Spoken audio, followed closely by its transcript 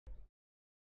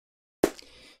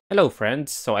Hello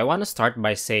friends, so I want to start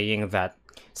by saying that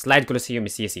Slide Coliseum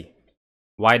is easy.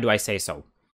 Why do I say so?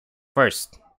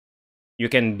 First, you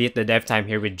can beat the dev time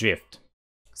here with Drift.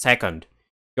 Second,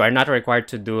 you are not required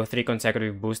to do 3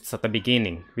 consecutive boosts at the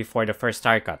beginning, before the first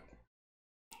star cut.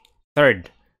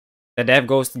 Third, the dev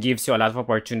ghost gives you a lot of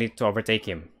opportunity to overtake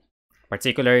him.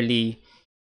 Particularly,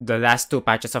 the last 2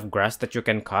 patches of grass that you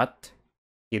can cut,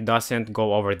 he doesn't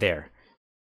go over there.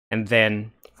 And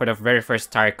then, for the very first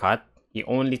star cut, he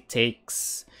only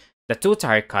takes the 2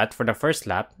 tire cut for the first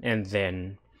lap, and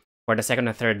then for the second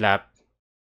and third lap,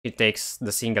 he takes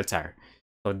the single tire.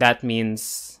 So that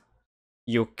means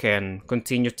you can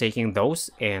continue taking those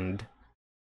and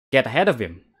get ahead of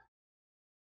him.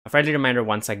 A friendly reminder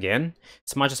once again,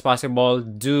 as much as possible,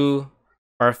 do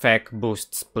perfect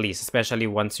boosts, please, especially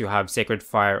once you have Sacred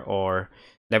Fire or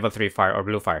Level 3 Fire or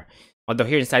Blue Fire. Although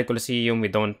here in Slide Coliseum, we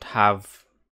don't have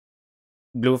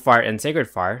Blue Fire and Sacred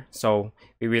Fire, so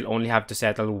we will only have to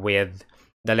settle with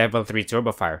the level 3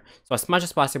 Turbo Fire. So as much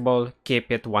as possible, keep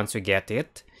it once you get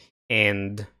it.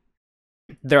 And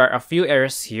there are a few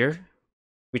errors here,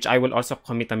 which I will also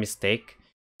commit a mistake,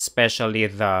 especially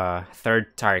the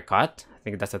third tire cut. I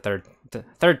think that's the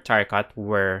third tire cut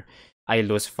where I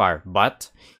lose fire. But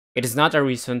it is not a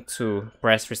reason to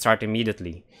press restart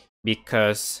immediately,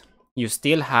 because you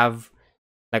still have,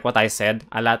 like what I said,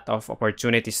 a lot of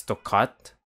opportunities to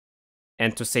cut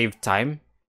and to save time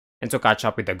and to catch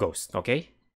up with the ghost, okay?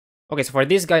 Okay, so for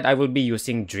this guide, I will be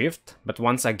using Drift, but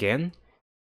once again,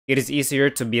 it is easier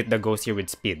to beat the ghost here with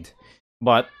speed.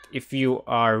 But if you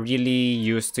are really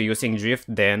used to using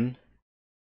Drift, then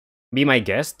be my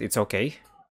guest, it's okay.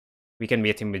 We can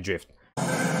beat him with Drift.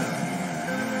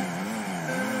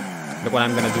 Look what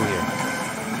I'm gonna do here.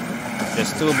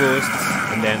 Just 2 boosts,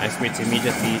 and then I switch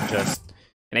immediately,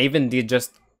 and I even did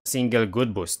just single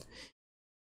good boost.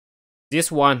 This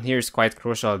one here is quite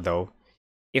crucial though.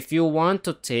 If you want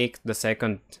to take the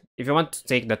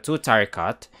 2 tire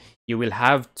cut, you will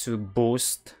have to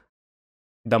boost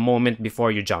the moment before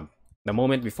you jump. The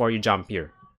moment before you jump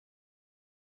here.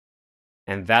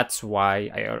 And that's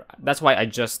why I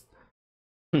just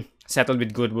settled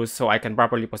with good boost, so I can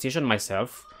properly position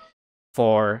myself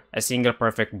for a single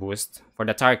perfect boost for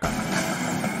the tire cut.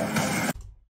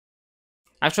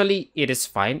 Actually, it is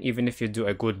fine even if you do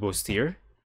a good boost here.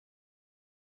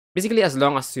 Basically, as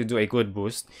long as you do a good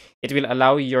boost, it will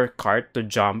allow your cart to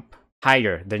jump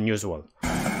higher than usual.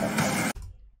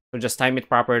 So just time it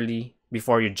properly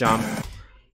before you jump.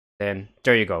 Then,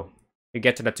 there you go. You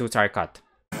get to the 2 tire cut.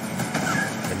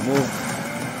 Then move.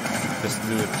 Just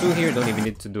do 2 here. Don't even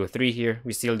need to do 3 here.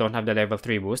 We still don't have the level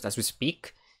 3 boost as we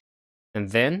speak.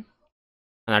 And then,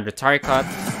 another tire cut.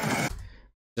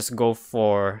 Just go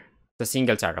for the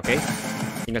single tire, okay?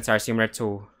 Single tire similar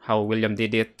to how William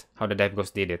did it, how the Dive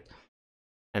Ghost did it.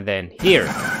 And then here,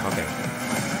 okay.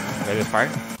 Did I lose fire?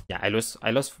 Yeah, I lost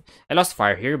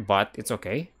fire here, but it's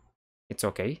okay. It's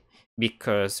okay,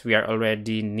 because we are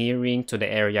already nearing to the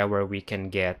area where we can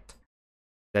get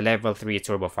the level 3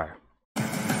 Turbo Fire.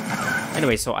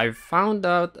 Anyway, so I found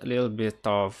out a little bit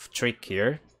of trick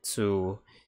here to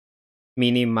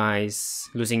minimize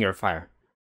losing your fire.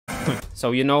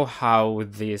 So you know how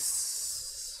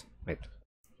this... Wait.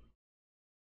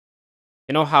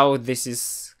 You know how this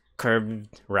is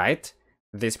curved, right?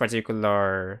 This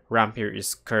particular ramp here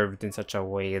is curved in such a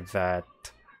way that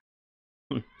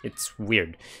it's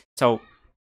weird. So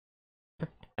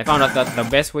I found out that the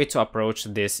best way to approach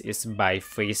this is by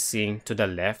facing to the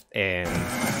left, and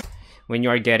when you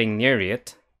are getting near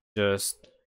it, just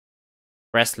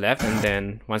press left, and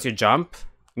then once you jump,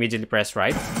 immediately press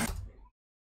right.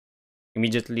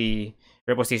 Immediately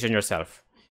reposition yourself.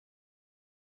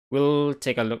 We'll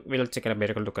take a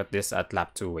better look at this at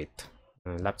lap 2. Wait.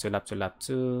 Lap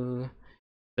 2.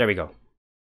 There we go.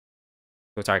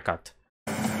 2 tire cut.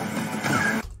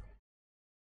 So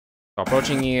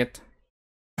approaching it.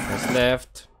 Press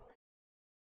left.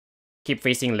 Keep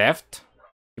facing left.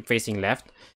 Keep facing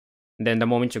left. And then the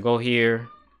moment you go here,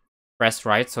 press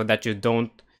right so that you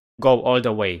don't go all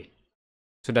the way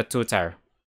to the 2 tire.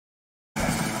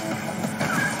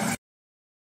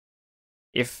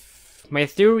 If my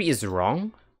theory is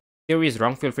wrong,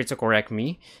 feel free to correct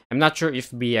me. I'm not sure if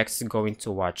BX is going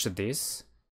to watch this.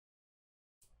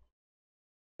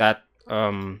 That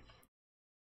person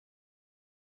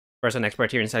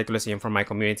expert here in Slide Coliseum from my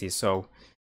community. So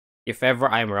if ever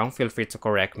I'm wrong, feel free to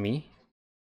correct me.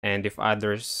 And if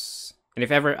ever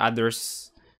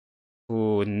others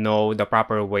who know the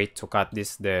proper way to cut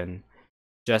this, then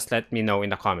just let me know in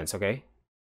the comments, okay?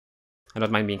 I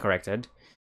don't mind being corrected,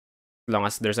 as long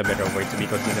as there's a better way to be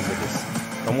consistent with this.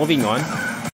 So moving on,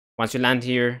 once you land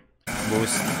here,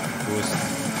 boost, boost.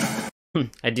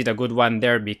 I did a good one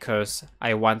there because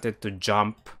I wanted to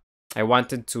jump. I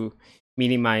wanted to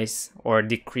minimize or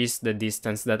decrease the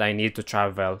distance that I need to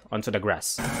travel onto the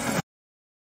grass.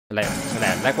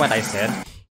 Like what I said,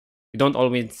 you don't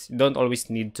always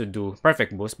need to do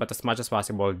perfect boost, but as much as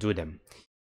possible, do them.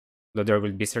 Though there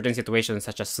will be certain situations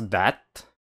such as that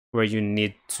where you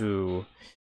need to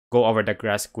go over the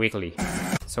grass quickly.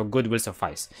 So good will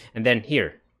suffice. And then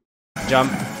here,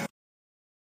 jump,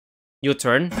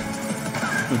 U-turn.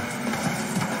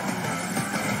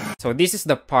 So this is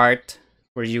the part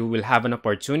where you will have an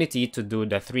opportunity to do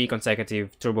the 3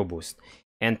 consecutive turbo boost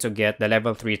and to get the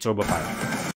level 3 turbo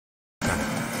fire.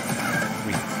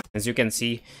 As you can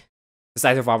see, the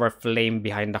size of our flame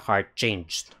behind the cart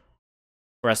changed.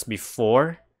 Whereas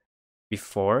before, we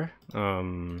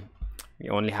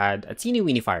only had a teeny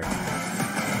weeny fire.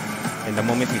 And the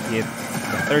moment we hit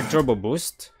the 3rd turbo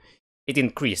boost, it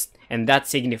increased. And that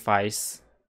signifies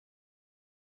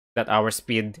that our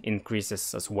speed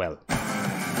increases as well.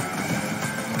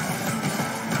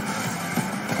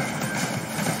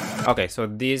 Okay, so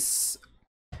these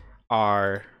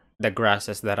are the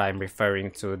grasses that I'm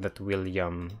referring to that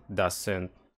William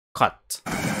doesn't cut.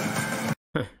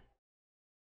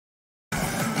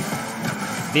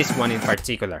 This one in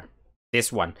particular. This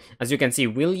one. As you can see,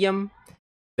 William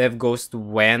Dev Ghost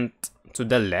went to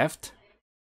the left,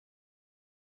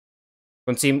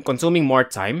 consuming more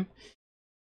time,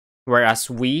 whereas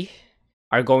we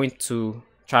are going to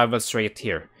travel straight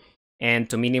here. And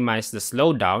to minimize the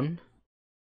slowdown,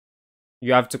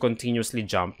 you have to continuously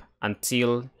jump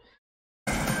until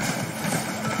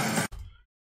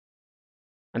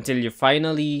you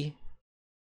finally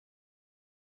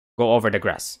go over the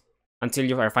grass. Until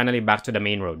you are finally back to the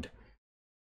main road.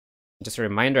 Just a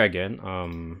reminder again,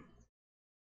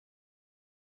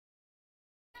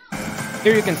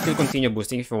 here you can still continue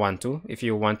boosting if you want to. If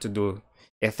you want to do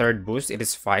a 3rd boost, it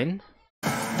is fine.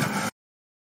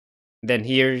 Then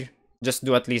here, just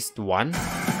do at least 1,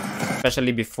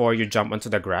 especially before you jump onto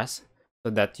the grass,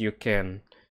 so that you can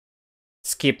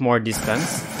skip more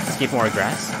distance, skip more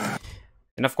grass.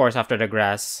 And of course, after the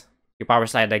grass, you power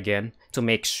slide again to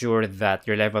make sure that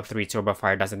your level 3 turbo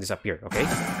fire doesn't disappear, okay?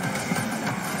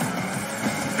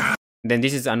 Then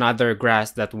this is another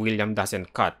grass that William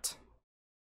doesn't cut.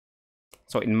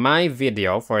 So in my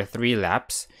video for 3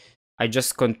 laps, I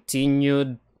just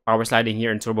continued power sliding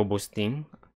here and turbo boosting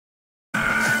so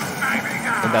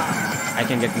that I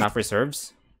can get enough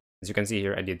reserves. As you can see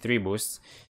here, I did 3 boosts.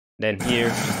 Then here,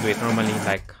 just do it normally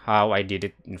like how I did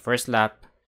it in first lap.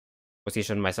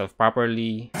 Position myself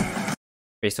properly.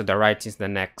 Face to the right since the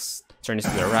next turn is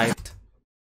to the right.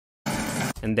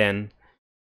 And then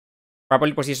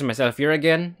properly position myself here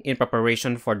again in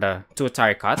preparation for the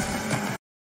 2-tire cut.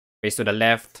 Face to the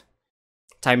left.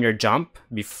 Time your jump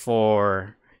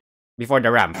before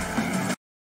the ramp.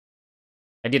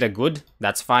 I did a good,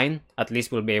 that's fine. At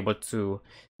least we'll be able to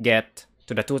get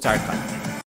to the 2-tire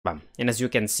cut. Bam. And as you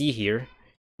can see here,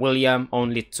 William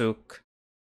only took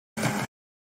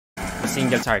a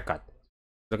single tire cut.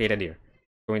 Located here.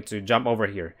 Going to jump over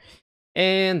here.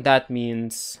 And that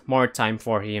means more time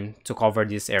for him to cover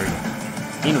this area.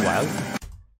 Meanwhile,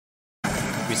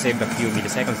 we saved a few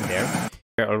milliseconds there.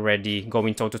 We're already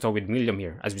going toe-to-toe with William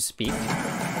here as we speak.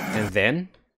 And then,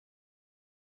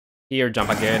 here, jump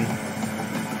again.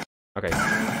 Okay.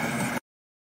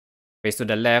 Face to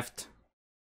the left.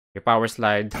 Your power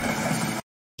slide.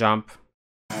 Jump.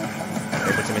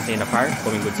 Able to maintain the fire.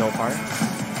 Going good so far.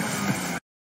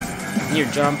 Here,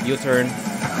 jump, U-turn.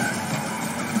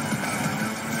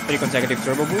 3 consecutive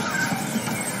turbo boosts.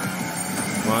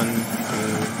 1, 2,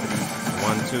 3.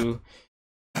 1, 2.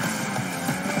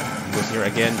 Boost here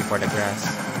again before the grass.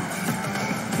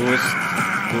 Boost,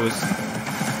 boost,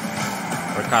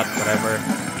 or cut, whatever.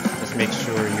 Just make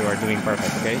sure you are doing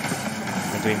perfect, okay?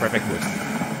 You're doing perfect boost.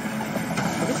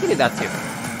 But basically that's it.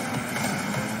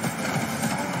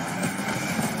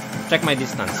 Check my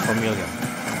distance from William.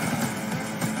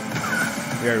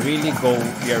 We are really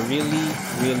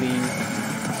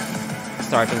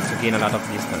starting to gain a lot of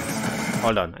distance.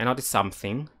 Hold on, I noticed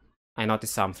something.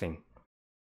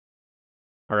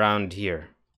 Around here.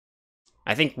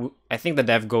 I think the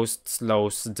Dev Ghost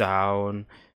slows down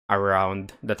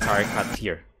around the tire cut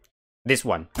here. This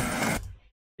one.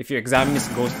 If you examine this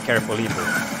ghost carefully,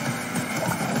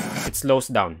 it slows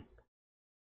down.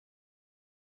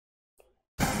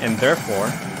 And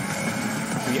therefore,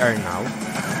 we are now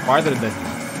farther than you.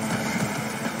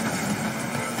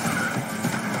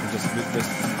 Just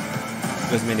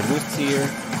do as many boosts here.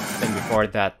 Then before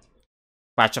that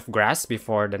patch of grass,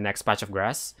 before the next patch of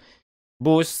grass,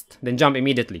 boost, then jump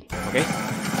immediately, okay?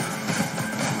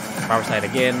 power slide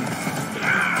again.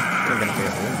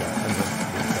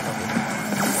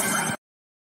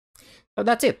 So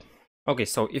that's it. Okay,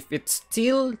 so if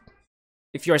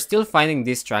you're still finding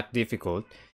this track difficult,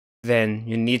 then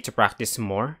you need to practice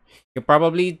more. You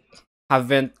probably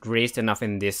haven't raced enough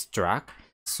in this track,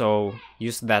 so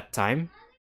use that time.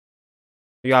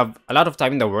 You have a lot of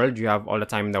time in the world. You have all the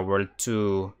time in the world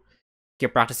to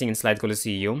keep practicing in Slide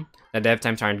Coliseum. The dev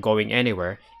times aren't going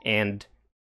anywhere, and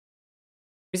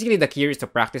basically the key is to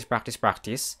practice, practice,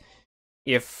 practice.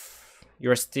 If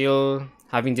you're still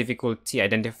having difficulty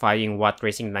identifying what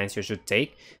racing lines you should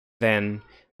take, then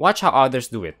watch how others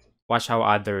do it. Watch how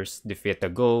others defeat the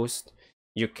ghost.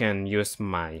 You can use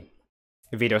my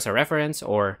video as a reference,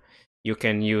 or you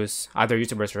can use other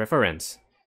YouTubers' reference.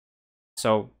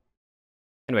 So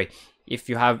anyway, if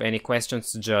you have any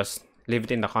questions, just leave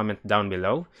it in the comment down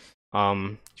below.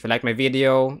 If you like my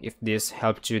video, if this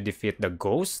helped you defeat the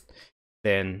ghost,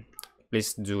 then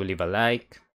please do leave a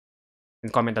like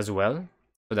and comment as well,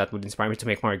 so that would inspire me to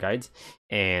make more guides.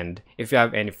 And if you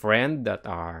have any friend that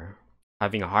are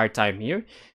having a hard time here,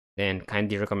 then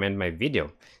kindly recommend my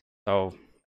video. So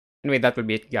anyway, that will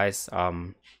be it, guys.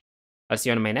 I'll see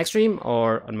you on my next stream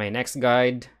or on my next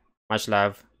guide. Much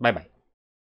love. Bye bye.